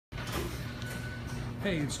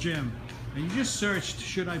Hey, it's Jim. And you just searched,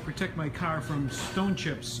 should I protect my car from stone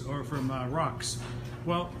chips or from rocks?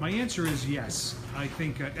 Well, my answer is yes. I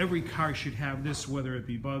think every car should have this, whether it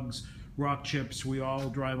be bugs, rock chips. We all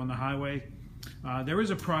drive on the highway. There is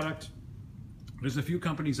a product. There's a few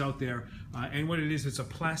companies out there, and what it is, it's a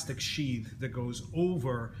plastic sheath that goes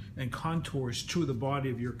over and contours to the body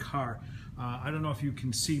of your car. I don't know if you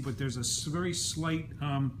can see, but there's a very slight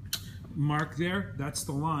mark there. That's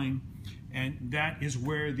the line, and that is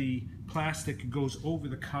where the plastic goes over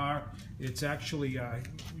the car. It's actually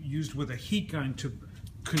used with a heat gun to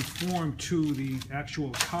conform to the actual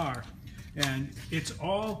car, and it's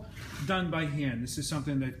all done by hand. This is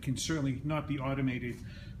something that can certainly not be automated.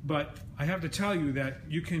 But I have to tell you that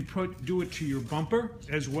you can do it to your bumper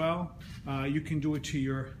as well. You can do it to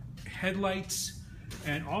your headlights,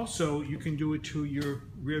 and also you can do it to your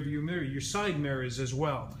rear view mirror, your side mirrors as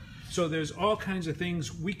well. So there's all kinds of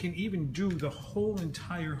things. We can even do the whole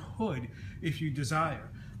entire hood if you desire.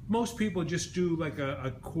 Most people just do like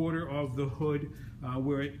a quarter of the hood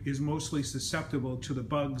where it is mostly susceptible to the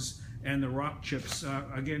bugs and the rock chips,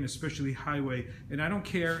 again, especially highway. And I don't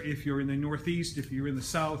care if you're in the Northeast, if you're in the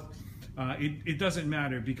South, it doesn't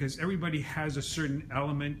matter, because everybody has a certain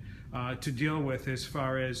element to deal with as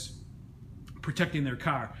far as protecting their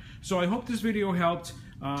car. So I hope this video helped.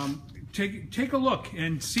 Take a look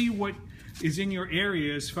and see what is in your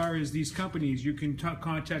area as far as these companies. You can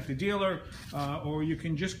contact a dealer or you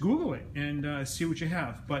can just Google it and see what you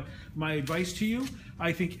have. But my advice to you,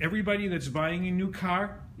 I think everybody that's buying a new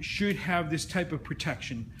car should have this type of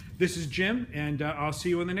protection. This is Jim, and I'll see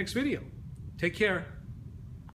you in the next video. Take care.